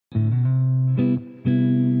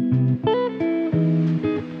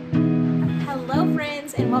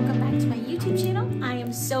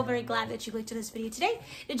so very glad that you clicked to this video today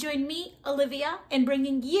to join me, Olivia, in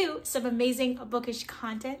bringing you some amazing bookish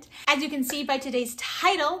content. As you can see by today's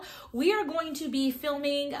title, we are going to be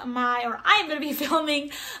filming I'm going to be filming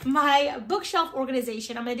my bookshelf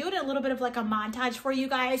organization. I'm going to do it in a little bit of like a montage for you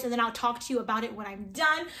guys, and then I'll talk to you about it when I'm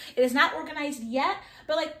done. It is not organized yet,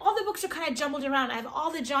 but like all the books are kind of jumbled around. I have all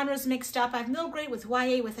the genres mixed up. I have middle grade with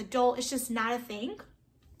YA with adult. It's just not a thing.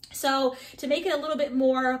 So to make it a little bit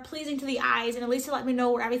more pleasing to the eyes and at least to let me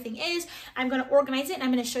know where everything is, I'm going to organize it and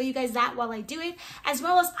I'm going to show you guys that while I do it, as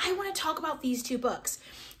well as I want to talk about these two books.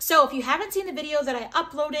 So if you haven't seen the video that I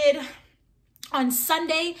uploaded on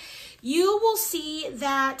Sunday, you will see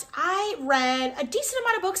that I read a decent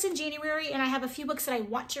amount of books in January, and I have a few books that I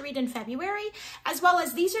want to read in February, as well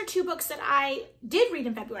as these are two books that I did read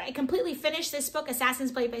in February. I completely finished this book,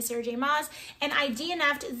 Assassin's Blade by Sarah J. Maas, and I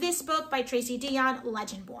DNF'd this book by Tracy Dion,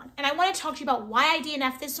 LegendBorn. And I want to talk to you about why I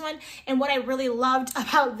DNF'd this one and what I really loved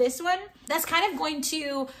about this one. That's kind of going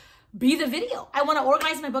to be the video. I want to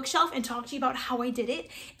organize my bookshelf and talk to you about how I did it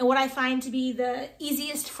and what I find to be the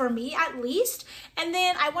easiest for me, at least. And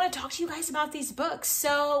then I want to talk to you guys about these books.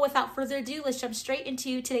 So without further ado, let's jump straight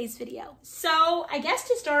into today's video. So I guess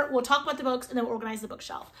to start, we'll talk about the books and then we'll organize the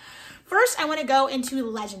bookshelf. First, I want to go into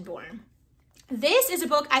LegendBorn. This is a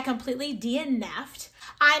book I completely DNF'd.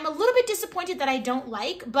 I'm a little bit disappointed that I don't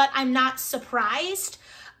like, but I'm not surprised.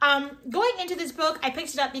 Going into this book, I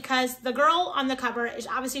picked it up because the girl on the cover is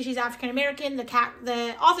obviously, she's African-American,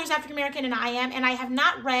 the author's African-American, and I am, and I have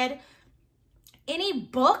not read any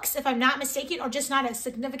books, if I'm not mistaken, or just not a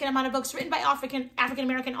significant amount of books written by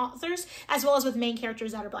African-American authors, as well as with main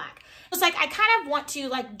characters that are Black. It's like, I kind of want to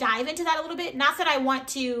like dive into that a little bit. Not that I want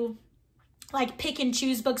to like pick and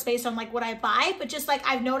choose books based on like what I buy, but just like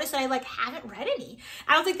I've noticed that I like haven't read any.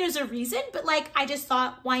 I don't think there's a reason, but like I just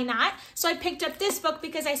thought, why not? So I picked up this book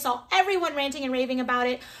because I saw everyone ranting and raving about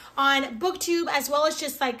it on BookTube, as well as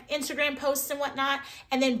just like Instagram posts and whatnot.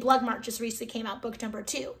 And then Bloodmark just recently came out, book number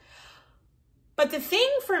 2. But the thing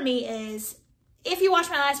for me is, if you watched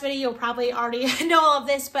my last video, you'll probably already know all of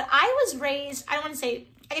this, but I was raised, I don't want to say,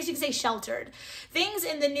 I guess you could say sheltered. Things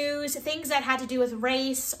in the news, things that had to do with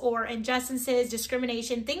race or injustices,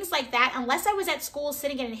 discrimination, things like that, unless I was at school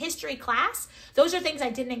sitting in a history class, those are things I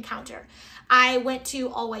didn't encounter. I went to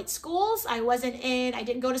all-white schools. I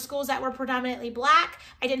didn't go to schools that were predominantly Black.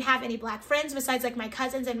 I didn't have any Black friends besides like my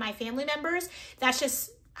cousins and my family members. That's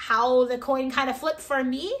just how the coin kind of flipped for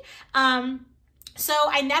me. So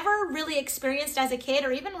I never really experienced as a kid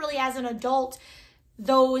or even really as an adult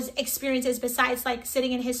those experiences besides like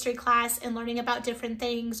sitting in history class and learning about different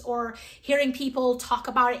things or hearing people talk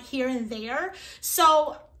about it here and there.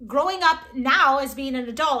 So growing up now as being an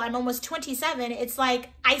adult, I'm almost 27, it's like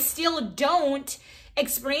I still don't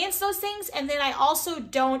experience those things, and then I also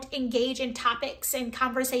don't engage in topics and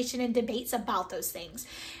conversation and debates about those things.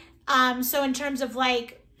 So in terms of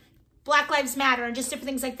like Black Lives Matter and just different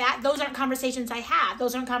things like that, those aren't conversations I have.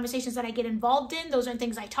 Those aren't conversations that I get involved in. Those aren't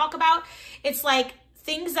things I talk about. It's like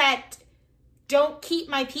things that don't keep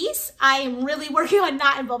my peace. I am really working on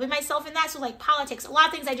not involving myself in that. So like politics, a lot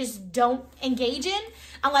of things I just don't engage in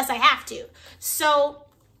unless I have to. So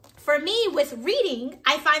for me, with reading,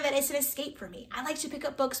 I find that it's an escape for me. I like to pick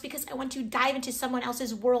up books because I want to dive into someone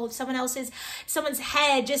else's world, someone's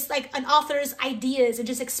head, just like an author's ideas, and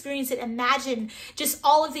just experience it, imagine just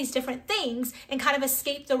all of these different things and kind of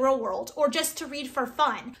escape the real world, or just to read for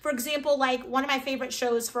fun. For example, like one of my favorite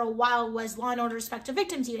shows for a while was Law & Order: Respective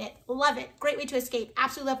Victims Unit. Love it. Great way to escape.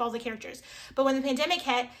 Absolutely love all the characters. But when the pandemic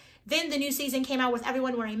hit, then the new season came out with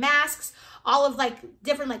everyone wearing masks. All of like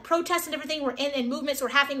different like protests and everything were in, and movements were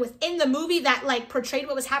happening within the movie that like portrayed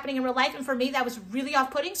what was happening in real life. And for me, that was really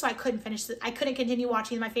off-putting. So I couldn't continue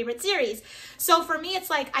watching my favorite series. So for me, it's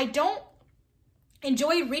like, I don't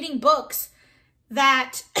enjoy reading books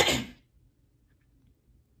that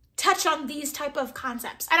touch on these type of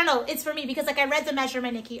concepts. I don't know, it's for me because like I read The Measure by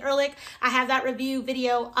Nikki Ehrlich. I have that review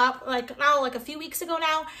video up like a few weeks ago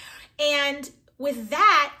now. And with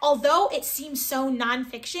that, although it seems so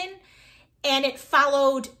nonfiction and it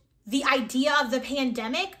followed the idea of the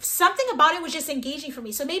pandemic, something about it was just engaging for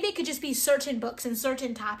me. So maybe it could just be certain books and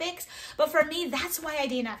certain topics, but for me, that's why I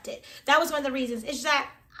DNF'd it. That was one of the reasons, is that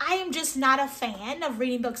I am just not a fan of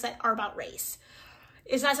reading books that are about race.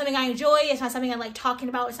 It's not something I enjoy. It's not something I like talking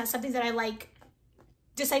about. It's not something that I like.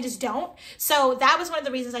 I just don't. So that was one of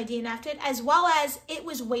the reasons I DNF'd it, as well as it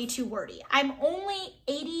was way too wordy. I'm only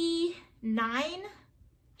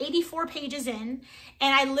 84 pages in,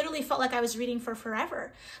 and I literally felt like I was reading for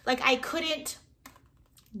forever. Like I couldn't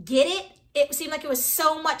get it it seemed like it was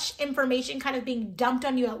so much information kind of being dumped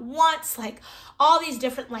on you at once, like all these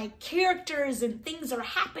different like characters and things are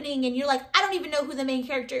happening, and you're like, I don't even know who the main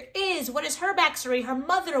character is. What is her backstory, her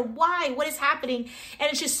mother, why, what is happening? And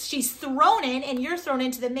it's just, she's thrown in and you're thrown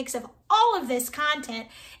into the mix of all of this content,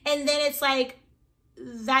 and then it's like,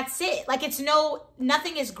 that's it. Like it's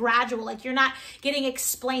nothing is gradual. Like you're not getting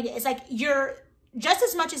explained. It's like you're, just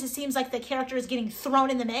as much as it seems like the character is getting thrown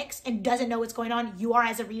in the mix and doesn't know what's going on, you are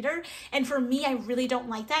as a reader. And for me, I really don't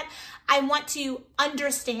like that. I want to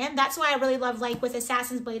understand. That's why I really love, like with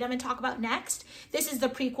Assassin's Blade, I'm going to talk about next. This is the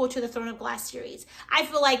prequel to the Throne of Glass series. I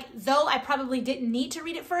feel like, though I probably didn't need to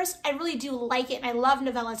read it first, I really do like it. And I love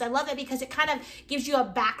novellas. I love it because it kind of gives you a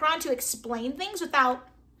background to explain things without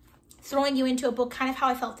throwing you into a book, kind of how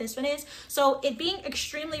I felt this one is. So it being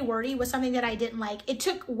extremely wordy was something that I didn't like. It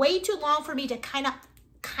took way too long for me to kind of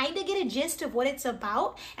get a gist of what it's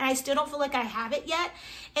about, and I still don't feel like I have it yet.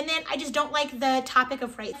 And then I just don't like the topic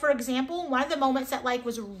of race. For example, one of the moments that like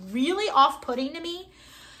was really off-putting to me,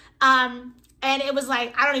 and it was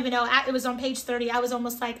like, I don't even know, it was on page 30. I was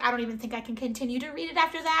almost like, I don't even think I can continue to read it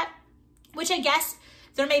after that, which I guess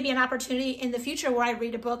there may be an opportunity in the future where I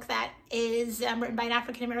read a book that is written by an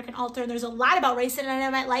African-American author, and there's a lot about race in it, and I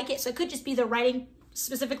might like it. So it could just be the writing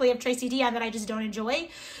specifically of Tracy Deonn that I just don't enjoy.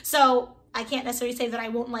 So I can't necessarily say that I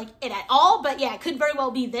won't like it at all, but yeah, it could very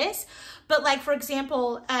well be this. But like, for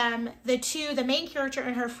example, the main character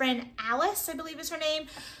and her friend Alice, I believe is her name,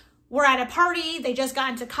 were at a party. They just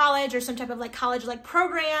got into college or some type of like college like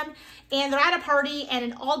program, and they're at a party and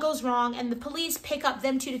it all goes wrong, and the police pick up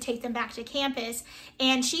them two to take them back to campus.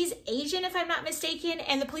 And she's Asian, if I'm not mistaken,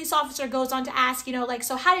 and the police officer goes on to ask, you know, like,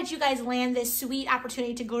 so how did you guys land this sweet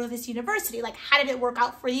opportunity to go to this university? Like, how did it work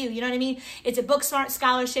out for you? You know what I mean? It's a book smart,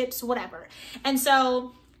 scholarships, whatever. And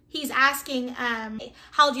so he's asking,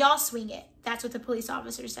 how'd y'all swing it? That's what the police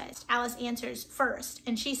officer says. Alice answers first,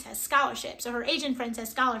 and she says scholarship. So her Asian friend says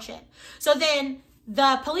scholarship. So then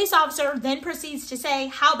the police officer then proceeds to say,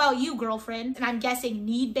 how about you, girlfriend? And I'm guessing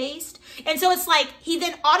need-based. And so it's like, he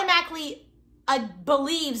then automatically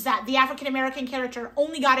believes that the African-American character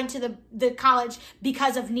only got into the college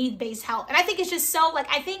because of need-based help. And I think it's just so, like,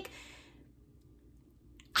 I think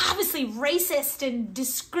obviously racist and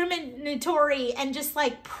discriminatory and just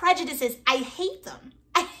like prejudices, I hate them.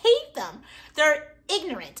 I hate them. They're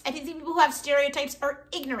ignorant. I think the people who have stereotypes are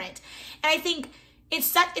ignorant. And I think it's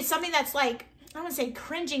something that's like, I don't want to say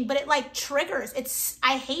cringing, but it like triggers.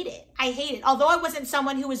 I hate it. I hate it. Although I wasn't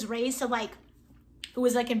someone who was raised to like, who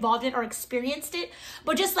was like involved in it or experienced it,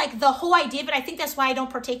 but just like the whole idea of it, I think that's why I don't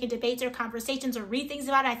partake in debates or conversations or read things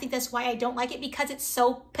about it. I think that's why I don't like it, because it's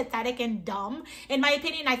so pathetic and dumb, in my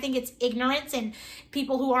opinion. I think it's ignorance, and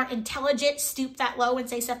people who aren't intelligent stoop that low and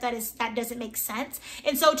say stuff that doesn't make sense.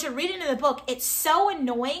 And so to read into the book, it's so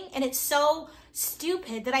annoying and it's so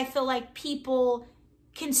stupid that I feel like people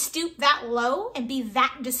can stoop that low and be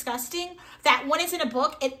that disgusting, that when it's in a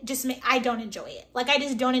book, it just I don't enjoy it. Like, I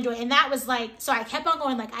just don't enjoy it. And that was like, so I kept on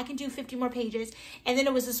going, like, I can do 50 more pages. And then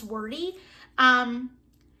it was this wordy. And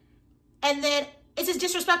then it's just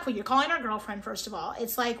disrespectful. You're calling her girlfriend, first of all.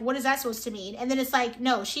 It's like, what is that supposed to mean? And then it's like,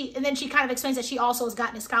 no, and then she kind of explains that she also has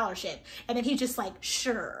gotten a scholarship. And then he's just like,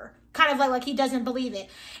 sure. Kind of like he doesn't believe it.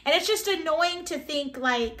 And it's just annoying to think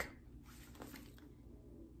like,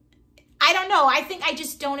 I don't know. I think I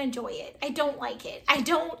just don't enjoy it. I don't like it. I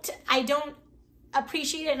don't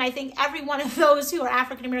appreciate it. And I think every one of those who are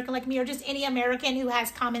African-American like me, or just any American who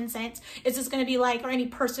has common sense, is just going to be like, or any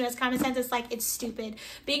person who has common sense, it's like, it's stupid.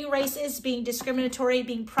 Being racist, being discriminatory,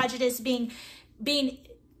 being prejudiced, being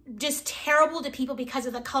just terrible to people because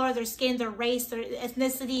of the color of their skin, their race, their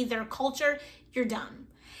ethnicity, their culture, you're dumb.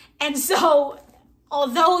 And so,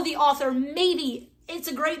 although the author, maybe it's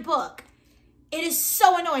a great book, it is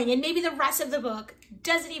so annoying, and maybe the rest of the book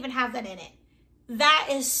doesn't even have that in it. That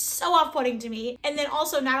is so off-putting to me. And then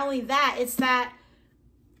also, not only that, it's that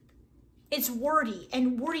it's wordy,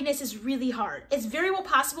 and wordiness is really hard. It's very well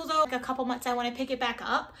possible, though, like a couple months I want to pick it back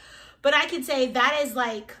up, but I can say that is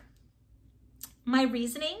like my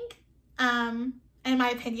reasoning, in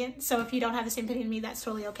my opinion. So if you don't have the same opinion as me, that's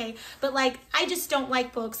totally okay. But like, I just don't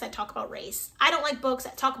like books that talk about race. I don't like books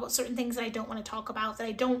that talk about certain things that I don't want to talk about, that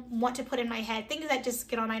I don't want to put in my head, things that just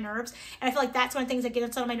get on my nerves. And I feel like that's one of the things that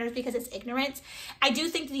gets on my nerves, because it's ignorance. I do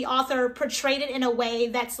think the author portrayed it in a way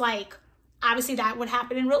that's like, obviously that would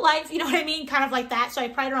happen in real life, you know what I mean? Kind of like that. So I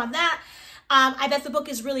pride her on that. I bet the book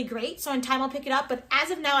is really great, so in time I'll pick it up. But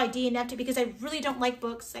as of now, I DNF'd it because I really don't like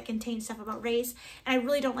books that contain stuff about race, and I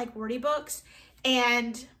really don't like wordy books.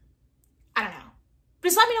 And I don't know.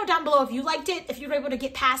 Just let me know down below if you liked it, if you were able to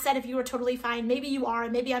get past that, if you were totally fine. Maybe you are,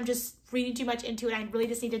 and maybe I'm just reading too much into it. I really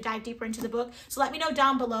just need to dive deeper into the book. So let me know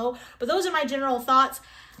down below. But those are my general thoughts.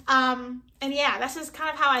 And yeah, that's just kind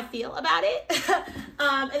of how I feel about it.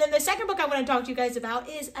 And then the second book I want to talk to you guys about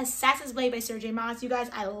is Assassin's Blade by Sarah J. Maas. You guys,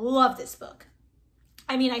 I love this book.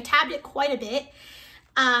 I mean, I tabbed it quite a bit.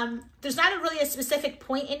 There's not really a specific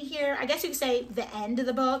point in here. I guess you could say the end of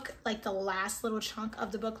the book, like the last little chunk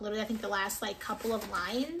of the book, literally I think the last like couple of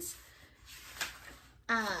lines.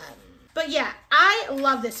 But yeah, I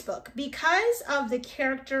love this book because of the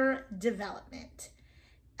character development.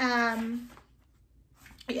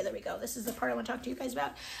 Yeah, there we go. This is the part I want to talk to you guys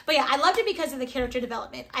about. But yeah, I loved it because of the character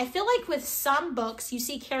development. I feel like with some books, you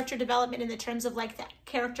see character development in the terms of like the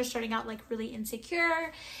character starting out like really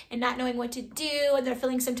insecure and not knowing what to do, and they're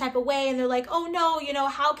feeling some type of way, and they're like, oh no, you know,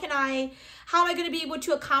 how am I going to be able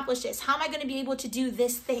to accomplish this? How am I going to be able to do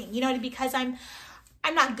this thing? You know, because I'm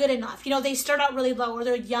not good enough. You know, they start out really low, or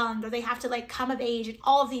they're young, or they have to like come of age and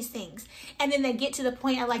all of these things. And then they get to the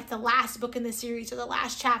point at like the last book in the series or the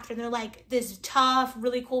last chapter, and they're like this tough,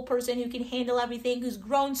 really cool person who can handle everything, who's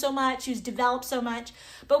grown so much, who's developed so much.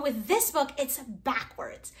 But with this book, it's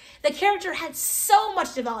backwards. The character had so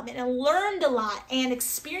much development and learned a lot and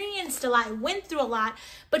experienced a lot, went through a lot,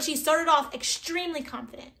 but she started off extremely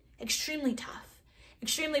confident, extremely tough,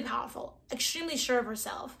 extremely powerful, extremely sure of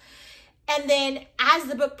herself. And then as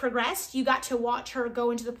the book progressed, you got to watch her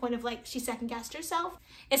go into the point of like, she second guessed herself.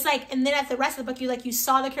 It's like, and then at the rest of the book, you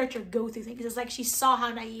saw the character go through things. It's like, she saw how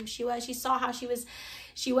naive she was. She saw how she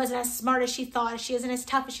wasn't as smart as she thought. She isn't as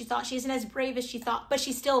tough as she thought. She isn't as brave as she thought, but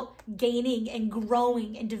she's still gaining and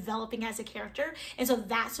growing and developing as a character. And so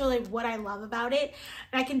that's really what I love about it.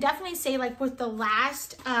 And I can definitely say like with the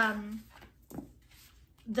last, on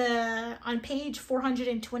page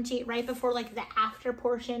 428, right before like the after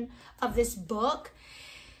portion of this book,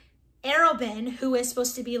 Arobin, who is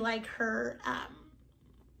supposed to be like her,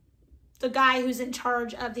 the guy who's in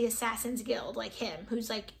charge of the Assassin's Guild, like him, who's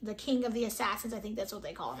like the king of the assassins, I think that's what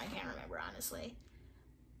they call him, I can't remember honestly.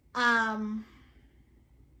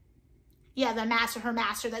 Yeah, her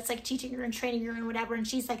master that's like teaching her and training her and whatever, and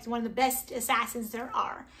she's like one of the best assassins there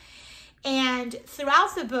are. And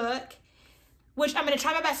throughout the book, which I'm going to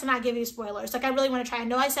try my best to not give you spoilers. Like, I really want to try. I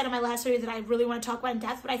know I said in my last video that I really want to talk about in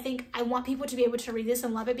depth, but I think I want people to be able to read this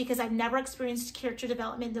and love it because I've never experienced character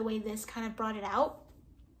development the way this kind of brought it out.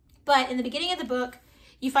 But in the beginning of the book,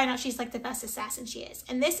 you find out she's like the best assassin she is.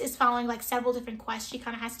 And this is following like several different quests she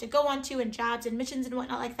kind of has to go on to, and jobs and missions and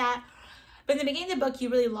whatnot like that. But in the beginning of the book, you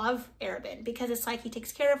really love Arobin because it's like he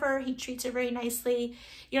takes care of her. He treats her very nicely.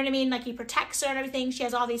 You know what I mean? Like he protects her and everything. She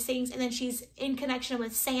has all these things. And then she's in connection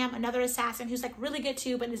with Sam, another assassin who's like really good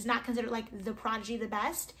too, but is not considered like the prodigy, the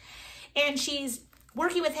best. And she's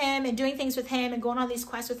working with him and doing things with him and going on these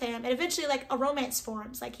quests with him. And eventually like a romance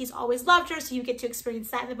forms. Like he's always loved her. So you get to experience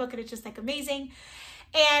that in the book, and it's just like amazing.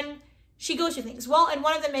 And she goes through things. Well, in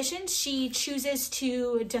one of the missions, she chooses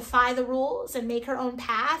to defy the rules and make her own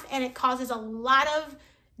path, and it causes a lot of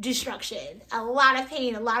destruction, a lot of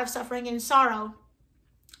pain, a lot of suffering and sorrow.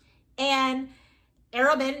 And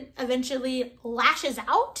Arobin eventually lashes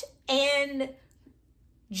out and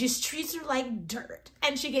just treats her like dirt.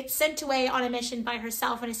 And she gets sent away on a mission by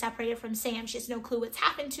herself and is separated from Sam. She has no clue what's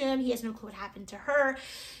happened to him. He has no clue what happened to her.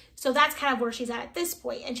 So that's kind of where she's at this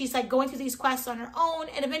point. And she's like going through these quests on her own,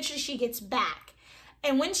 and eventually she gets back.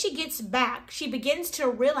 And when she gets back, she begins to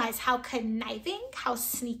realize how conniving, how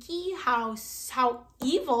sneaky, how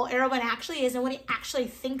evil Arobin actually is and what he actually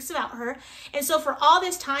thinks about her. And so for all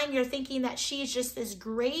this time, you're thinking that she's just this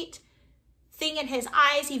great thing in his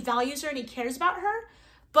eyes. He values her and he cares about her.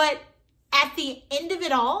 But at the end of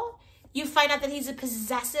it all, you find out that he's a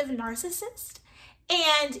possessive narcissist.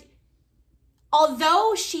 And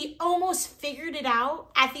although she almost figured it out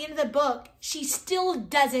at the end of the book, she still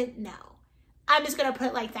doesn't know. I'm just going to put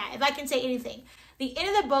it like that. If I can say anything. The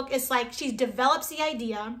end of the book is like she develops the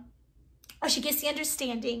idea, or she gets the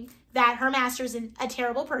understanding that her master is a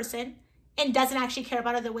terrible person and doesn't actually care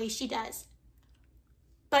about her the way she does.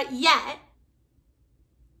 But yet,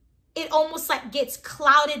 it almost like gets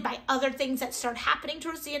clouded by other things that start happening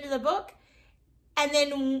towards the end of the book. And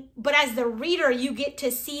then, but as the reader, you get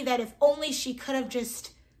to see that if only she could have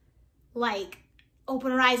just like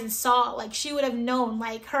opened her eyes and saw, like she would have known,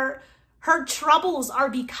 like her troubles are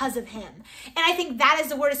because of him. And I think that is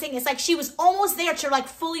the word of saying. It's like she was almost there to like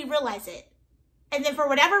fully realize it. And then for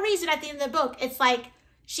whatever reason at the end of the book, it's like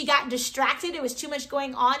she got distracted. It was too much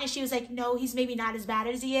going on. And she was like, no, he's maybe not as bad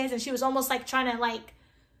as he is. And she was almost like trying to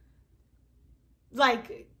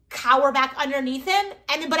like cower back underneath him.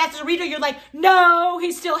 And then, but as a reader, you're like, no,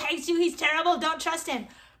 he still hates you. He's terrible. Don't trust him.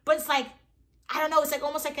 But it's like, I don't know, it's like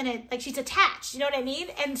almost like she's attached, you know what I mean?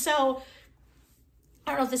 And so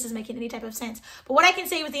I don't know if this is making any type of sense, but what I can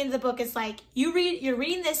say with the end of the book is like, you're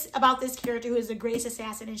reading this about this character who is the greatest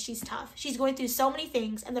assassin, and she's tough. She's going through so many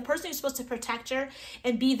things, and the person who's supposed to protect her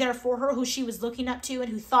and be there for her, who she was looking up to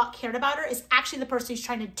and who thought cared about her, is actually the person who's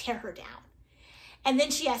trying to tear her down. And then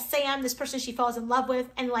she has Sam, this person she falls in love with,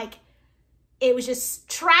 and like, it was just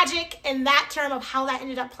tragic in that term of how that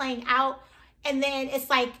ended up playing out. And then it's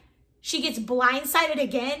like, she gets blindsided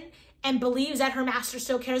again and believes that her master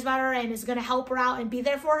still cares about her and is going to help her out and be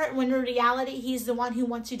there for her, when in reality, he's the one who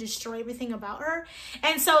wants to destroy everything about her.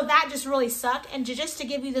 And so that just really sucked. And just to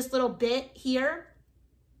give you this little bit here,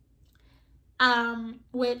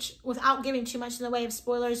 which, without giving too much in the way of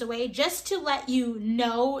spoilers away, just to let you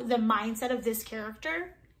know the mindset of this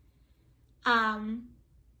character,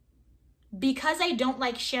 because I don't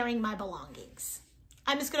like sharing my belongings.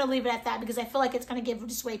 I'm just going to leave it at that because I feel like it's going to give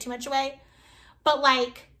just way too much away. But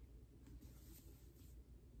like,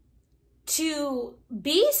 to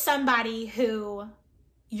be somebody who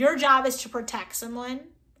your job is to protect someone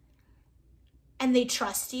and they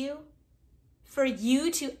trust you, for you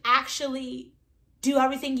to actually do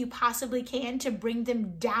everything you possibly can to bring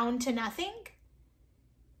them down to nothing,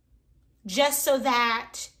 just so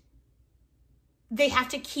that they have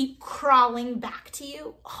to keep crawling back to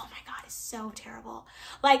you. Oh my God, it's so terrible.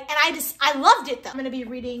 Like, and I loved it though. I'm going to be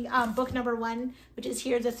reading book number 1, which is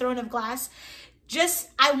here, The Throne of Glass.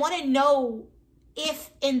 I want to know if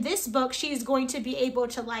in this book she's going to be able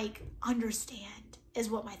to like understand, is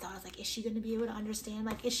what my thought is. Like, is she going to be able to understand?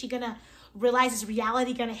 Like, is she going to realize, is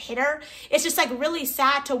reality going to hit her? It's just like really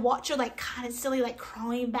sad to watch her like constantly like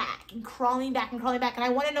crawling back and crawling back and crawling back. And I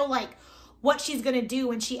want to know like what she's going to do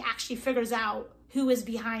when she actually figures out who is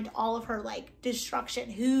behind all of her like destruction,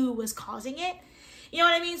 who was causing it. You know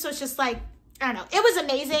what I mean? So it's just like, I don't know. It was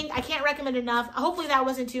amazing. I can't recommend enough. Hopefully that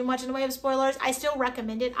wasn't too much in the way of spoilers. I still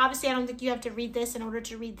recommend it. Obviously, I don't think you have to read this in order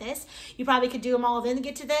to read this. You probably could do them all then to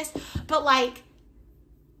get to this. But like,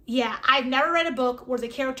 yeah, I've never read a book where the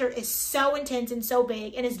character is so intense and so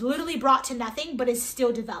big and is literally brought to nothing, but is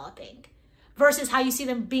still developing. Versus how you see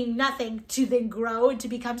them being nothing to then grow and to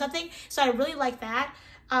become something. So I really like that.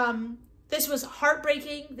 This was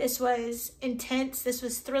heartbreaking. This was intense. This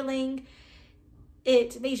was thrilling.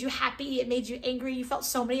 It made you happy. It made you angry. You felt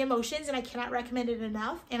so many emotions, and I cannot recommend it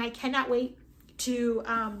enough. And I cannot wait to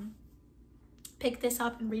pick this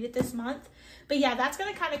up and read it this month. But yeah, that's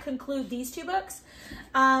going to kind of conclude these 2 books.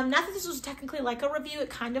 Not that this was technically like a review. It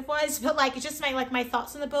kind of was, but like, it's just my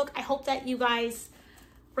thoughts on the book. I hope that you guys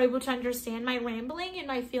were able to understand my rambling and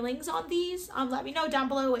my feelings on these. Let me know down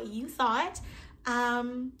below what you thought.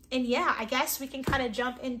 And yeah, I guess we can kind of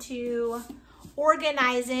jump into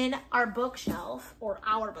organizing our bookshelf, or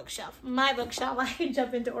our bookshelf, my bookshelf. I can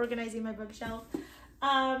jump into organizing my bookshelf.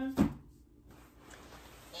 And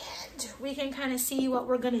we can kind of see what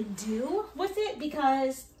we're going to do with it,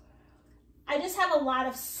 because I just have a lot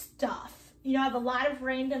of stuff. You know, I have a lot of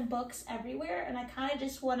random books everywhere, and I kind of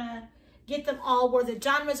just want to get them all where the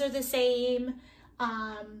genres are the same.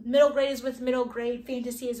 Middle grade is with middle grade,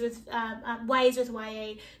 fantasy is with YA is with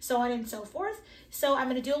YA, so on and so forth. So I'm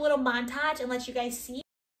going to do a little montage and let you guys see.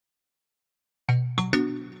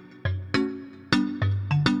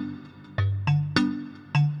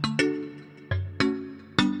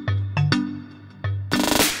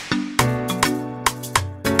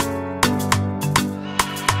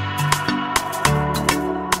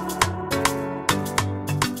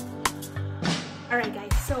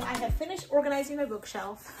 Organizing my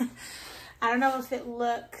bookshelf. I don't know if it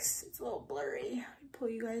looks, it's a little blurry. Let me pull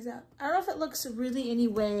you guys up. I don't know if it looks really any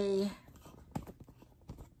way.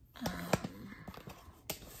 I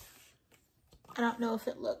don't know if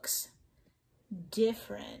it looks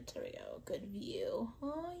different. There we go. Good view.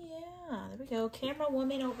 Oh yeah, there we go. Camera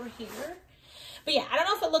woman over here. But yeah, I don't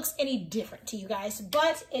know if it looks any different to you guys,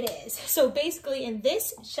 but it is. So basically in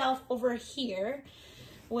this shelf over here,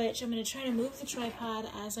 which I'm going to try to move the tripod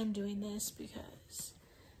as I'm doing this because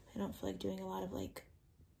I don't feel like doing a lot of like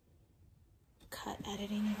cut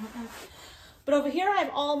editing and whatnot. But over here I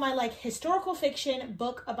have all my like historical fiction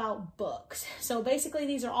book about books. So basically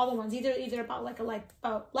these are all the ones, either about like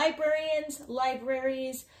about librarians,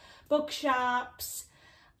 libraries, bookshops,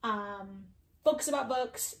 books about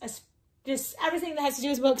books, just everything that has to do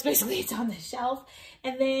with books. Basically it's on this shelf.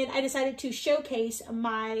 And then I decided to showcase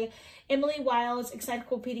my Emily Wilde's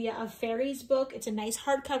Encyclopedia of Fairies book. It's a nice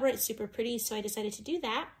hardcover. It's super pretty, so I decided to do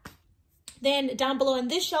that. Then down below on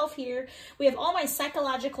this shelf here, we have all my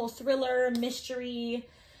psychological thriller, mystery,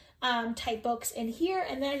 type books in here.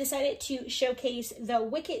 And then I decided to showcase The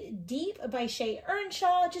Wicked Deep by Shay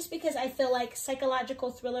Earnshaw, just because I feel like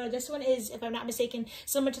psychological thriller. This one is, if I'm not mistaken,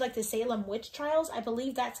 similar to like the Salem witch trials. I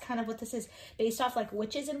believe that's kind of what this is based off, like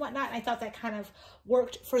witches and whatnot. And I thought that kind of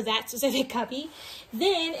worked for that specific cubby.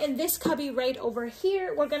 Then in this cubby right over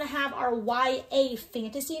here, we're going to have our YA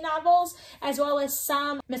fantasy novels, as well as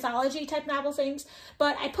some mythology type novel things.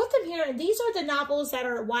 But I put them here, and these are the novels that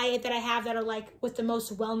are YA that I have that are like with the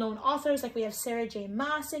most well-known authors. Like we have Sarah J.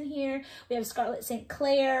 Maas in here, we have Scarlett St.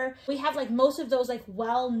 Clair, we have like most of those like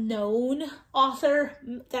well-known author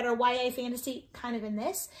that are YA fantasy kind of in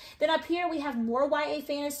this. Then up here we have more YA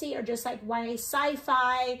fantasy, or just like YA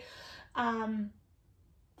sci-fi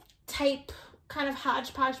type kind of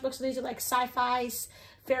hodgepodge books. So these are like sci-fi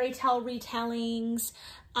fairy tale retellings.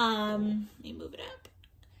 Let me move it up.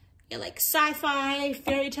 Yeah, like sci-fi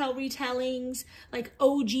fairy tale retellings, like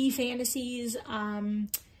OG fantasies.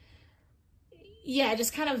 Yeah,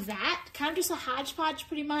 just kind of that, kind of just a hodgepodge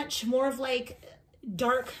pretty much. More of like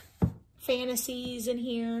dark fantasies in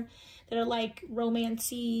here that are like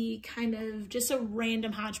romancy, kind of just a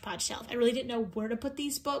random hodgepodge shelf. I really didn't know where to put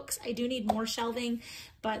these books. I do need more shelving,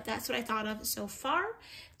 but that's what I thought of so far.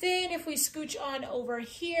 Then if we scooch on over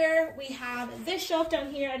here, we have this shelf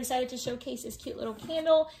down here. I decided to showcase this cute little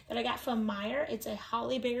candle that I got from Meyer. It's a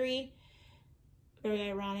holly berry, very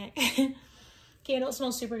ironic. Candle. It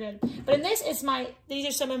smells super good. But in this, these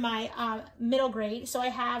are some of my middle grade. So I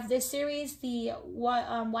have this series, the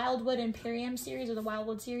Wildwood Imperium series, or the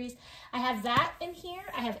Wildwood series. I have that in here.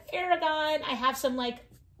 I have Aragon. I have some like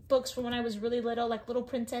books from when I was really little, like Little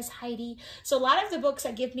Princess Heidi. So a lot of the books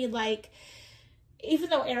that give me like,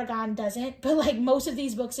 even though Aragon doesn't, but like most of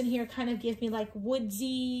these books in here kind of give me like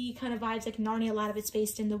woodsy kind of vibes, like Narnia. A lot of it's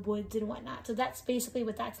based in the woods and whatnot. So that's basically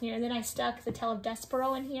what that's near. And then I stuck The Tale of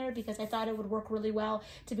Despero in here because I thought it would work really well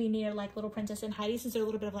to be near like Little Princess and Heidi, since they're a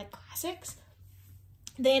little bit of like classics.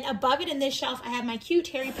 Then above it in this shelf, I have my cute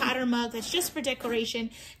Harry Potter mug that's just for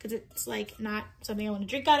decoration because it's like not something I want to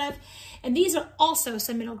drink out of. And these are also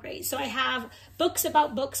some middle grade. So I have books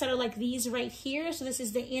about books that are like these right here. So this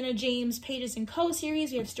is the Anna James Pages & Co.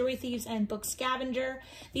 series. We have Story Thieves and Book Scavenger.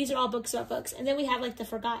 These are all books about books. And then we have like The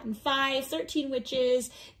Forgotten Five, 13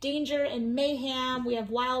 Witches, Danger and Mayhem. We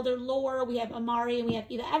have Wilder Lore. We have Amari, and we have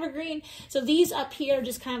Eva Evergreen. So these up here are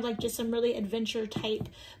just kind of like just some really adventure type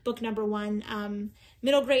book number one.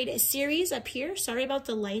 Middle grade series up here. Sorry about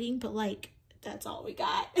the lighting, but like that's all we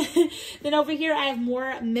got. Then over here I have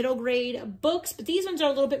more middle grade books, but these ones are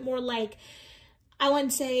a little bit more like, I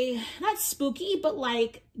wouldn't say not spooky, but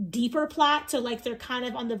like deeper plot. So like they're kind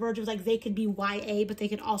of on the verge of like they could be YA, but they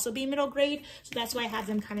could also be middle grade. So that's why I have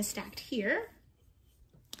them kind of stacked here.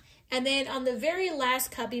 And then on the very last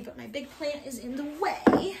cubby, but my big plant is in the way.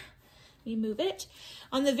 Let me move it.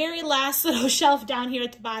 On the very last little shelf down here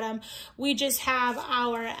at the bottom, we just have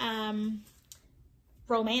our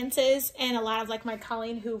romances and a lot of like my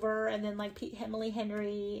Colleen Hoover and then like Emily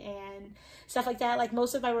Henry and stuff like that. Like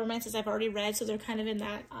most of my romances I've already read, so they're kind of in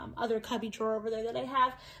that other cubby drawer over there that I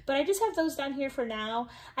have. But I just have those down here for now.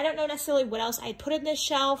 I don't know necessarily what else I'd put in this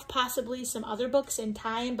shelf, possibly some other books in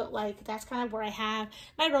time, but like that's kind of where I have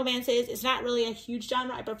my romances. It's not really a huge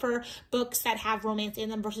genre. I prefer books that have romance in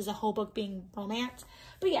them versus a whole book being romance.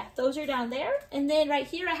 But yeah, those are down there. And then right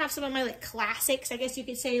here, I have some of my like classics. I guess you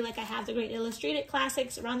could say like I have the great illustrated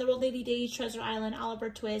classics, Around the World 80 Days, Treasure Island,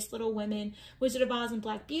 Oliver Twist, Little Women, Wizard of Oz, and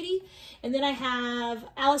Black Beauty. And then I have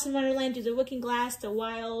Alice in Wonderland, Through the Looking Glass, The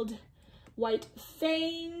Wild White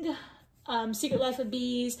Fang, Secret Life of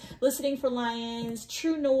Bees, Listening for Lions,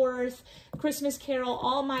 True North, Christmas Carol,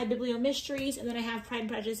 all my Biblio mysteries, and then I have Pride and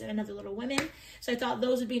Prejudice and Another Little Women. So I thought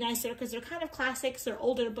those would be nice there because they're kind of classics, they're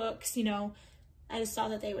older books, you know. I just thought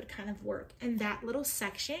that they would kind of work in that little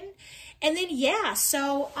section. And then, yeah,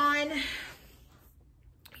 so on, let me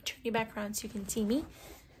turn you back around so you can see me.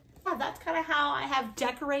 Yeah, that's kind of how I have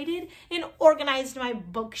decorated and organized my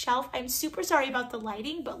bookshelf. I'm super sorry about the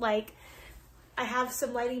lighting, but like, I have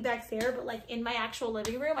some lighting back there, but like in my actual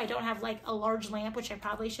living room, I don't have like a large lamp, which I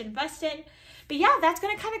probably should invest in. But yeah, that's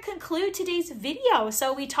going to kind of conclude today's video.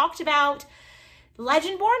 So we talked about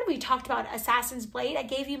LegendBorn, we talked about Assassin's Blade. I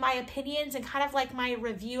gave you my opinions and kind of like my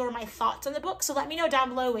review or my thoughts on the book. So let me know down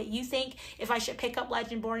below what you think, if I should pick up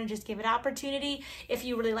LegendBorn and just give it an opportunity. If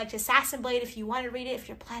you really liked Assassin's Blade, if you want to read it, if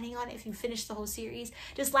you're planning on it, if you finished the whole series,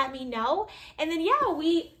 just let me know. And then yeah,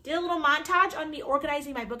 we did a little montage on me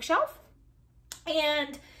organizing my bookshelf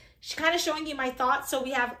and kind of showing you my thoughts. So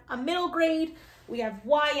we have a middle grade we have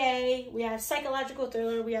YA, we have psychological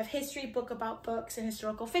thriller, we have history, book about books, and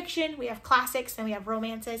historical fiction, we have classics, and we have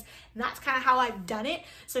romances. And that's kind of how I've done it.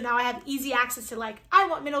 So now I have easy access to, like, I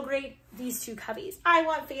want middle grade, these 2 cubbies. I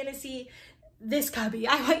want fantasy, this cubby.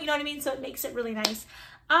 I want, you know what I mean? So it makes it really nice.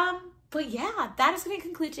 But yeah, that is going to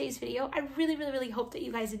conclude today's video. I really hope that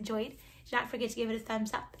you guys enjoyed. Do not forget to give it a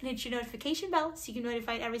thumbs up and hit your notification bell so you can be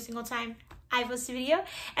notified every single time I post a video,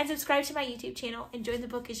 and subscribe to my YouTube channel and join the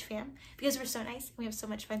Bookish fam, because we're so nice and we have so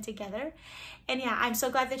much fun together. And yeah, I'm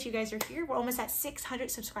so glad that you guys are here. We're almost at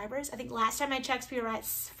 600 subscribers. I think last time I checked we were at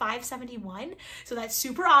 571, so that's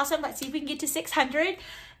super awesome. Let's see if we can get to 600.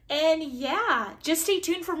 And yeah, just stay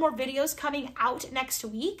tuned for more videos coming out next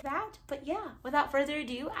week. But yeah, without further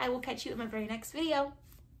ado, I will catch you in my very next video.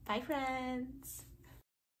 Bye, friends.